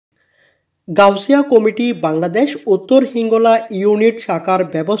Gausia committee Bangladesh উত্তর হিঙ্গলা unit শাখার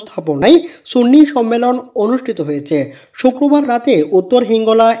ব্যবস্থাপনায় সুন্নি সম্মেলন অনুষ্ঠিত হয়েছে। শুক্রবার রাতে উত্তর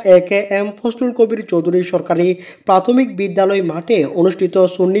হিঙ্গলা এ.কে.এম. ফজলুল কবির চৌধুরী সরকারি প্রাথমিক বিদ্যালয় মাঠে অনুষ্ঠিত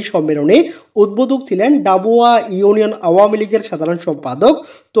সুন্নি সম্মেলনে উদ্বোধক ছিলেন ডাবুয়া ইউনিয়ন আওয়ামী লীগের সাধারণ সম্পাদক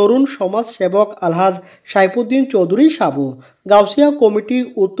তরুণ সমাজ সেবক আলহাজ সাইফুদ্দিন চৌধুরী সাবু। গাউসিয়া কমিটি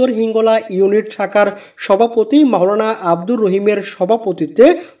উত্তর হিঙ্গলা ইউনিট শাখার সভাপতি মাওলানা আব্দুর রহিমের সভাপতিত্বে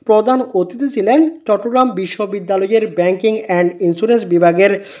প্রধান অতিথি ছিলেন চট্টগ্রাম বিশ্ববিদ্যালয়ের ব্যাংকিং অ্যান্ড ইন্স্যুরেন্স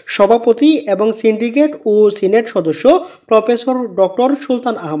বিভাগের সভাপতি এবং সিন্ডিকেট ও সিনেট সদস্য প্রফেসর ডক্টর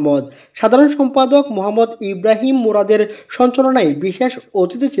সুলতান আহমদ। সাধারণ সম্পাদক মোহাম্মদ ইব্রাহিম মুরাদের সঞ্চালনায় বিশেষ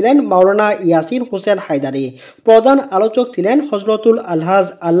অতিথি ছিলেন মাওলানা ইয়াসিন হোসেন হায়দারি। প্রধান আলোচক ছিলেন হজরতুল আলহাজ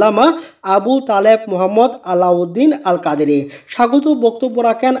আল্লামা আবু তালেব মোহাম্মদ আলাউদ্দিন আল কাদেরি। স্বাগত বক্তব্য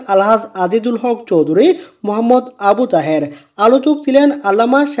রাখেন আলহাজ আজিজুল হক চৌধুরী, মোহাম্মদ আবু তাহের। আলোচক ছিলেন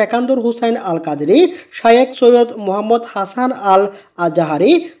আল্লামা সেকান্দর হুসাইন আল কাদেরি, শায়েখ সৈয়দ মোহাম্মদ হাসান আল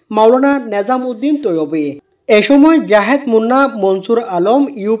আজাহারি, মাওলানা নেজাম উদ্দিন তৈয়বী। এ সময় জাহেদ মুন্না, মনসুর আলম,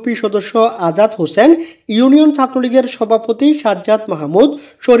 ইউপি সদস্য আজাদ হোসেন, ইউনিয়ন ছাত্রলীগের সভাপতি সাজ্জাদ মাহমুদ,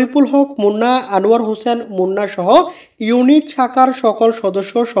 শরীফুল হক মুন্না, আনোয়ার হোসেন মুন্না সহ ইউনিট শাখার সকল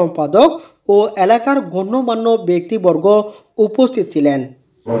সদস্য, সম্পাদক ও এলাকার গণ্যমান্য ব্যক্তিবর্গ উপস্থিত ছিলেন।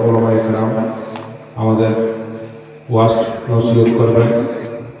 আমাদের ওয়াজ নসিহত করবেন,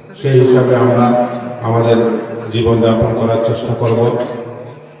 সেই হিসাবে আমরা আমাদের জীবনযাপন করার চেষ্টা করব,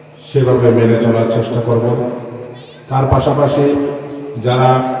 সেভাবে মেনে চলার চেষ্টা করব। তার পাশাপাশি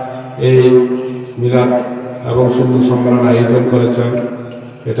যারা এই মিলাদ এবং সুন্নি সম্মেলন আয়োজন করেছেন,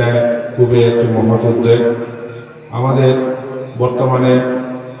 এটা খুবই একটি মহৎ উদ্যোগ। আমাদের বর্তমানে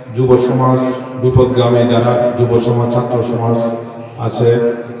যুব সমাজ বিপদগামী, যারা যুব সমাজ, ছাত্র সমাজ আছে,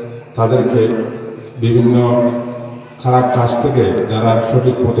 তাদেরকে বিভিন্ন খারাপ কাজ থেকে যারা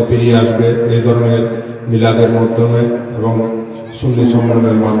সঠিক পথে ফিরিয়ে আসবে এই ধরনের মিলাদের মাধ্যমে এবং সুন্নি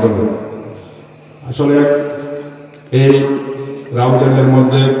সম্মেলনের মাধ্যমে। আসলে এই রাউজানের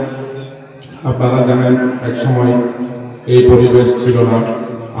মধ্যে আপনারা জানেন এক সময় এই পরিবেশ ছিল না।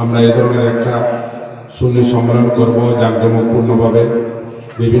 আমরা এই ধরনের একটা সুন্নি সম্মেলন করব জাঁকজমকপূর্ণভাবে।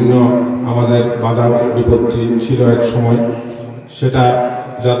 বিভিন্ন আমাদের বাধা বিপত্তি ছিল এক সময়, সেটা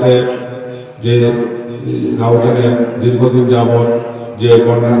যাতে যে রাউজানে দীর্ঘদিন যাবৎ যে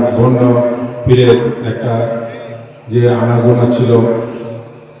বন্য পীরের একটা যে আনাগোনা ছিল,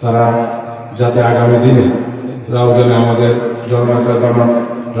 তারা যাতে আগামী দিনে রাউজানে আমাদের জননেতা জনক,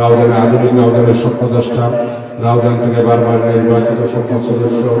 রাউজানে আধুনিক রাউজানের স্বপ্নদ্রষ্টা, রাউজান থেকে বারবার নির্বাচিত সংসদ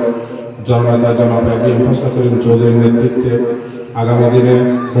সদস্য জননেতা জনক ফজলুল করিম চৌধুরীর নেতৃত্বে আগামী দিনে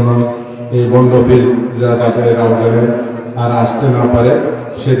কোনো এই বন্য পীররা যাতে রাউজানে আর আসতে না পারে,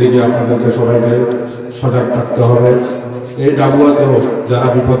 সেদিকে আপনাদেরকে সবাইকে সজাগ থাকতে হবে। এই ডাবুয়াতেও যারা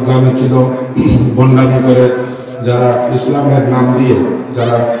বিপদগামী ছিল, বন্যামি করে যারা ইসলামের নাম দিয়ে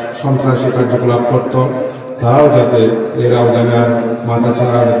যারা সন্ত্রাসী কার্যকলাপ করত, তারাও যাতে এই রাউজানে আর মাথা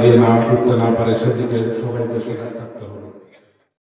ছাড়া দিয়ে না উঠতে না পারে, সেদিকে সবাইকে সজাগ থাকতে হবে।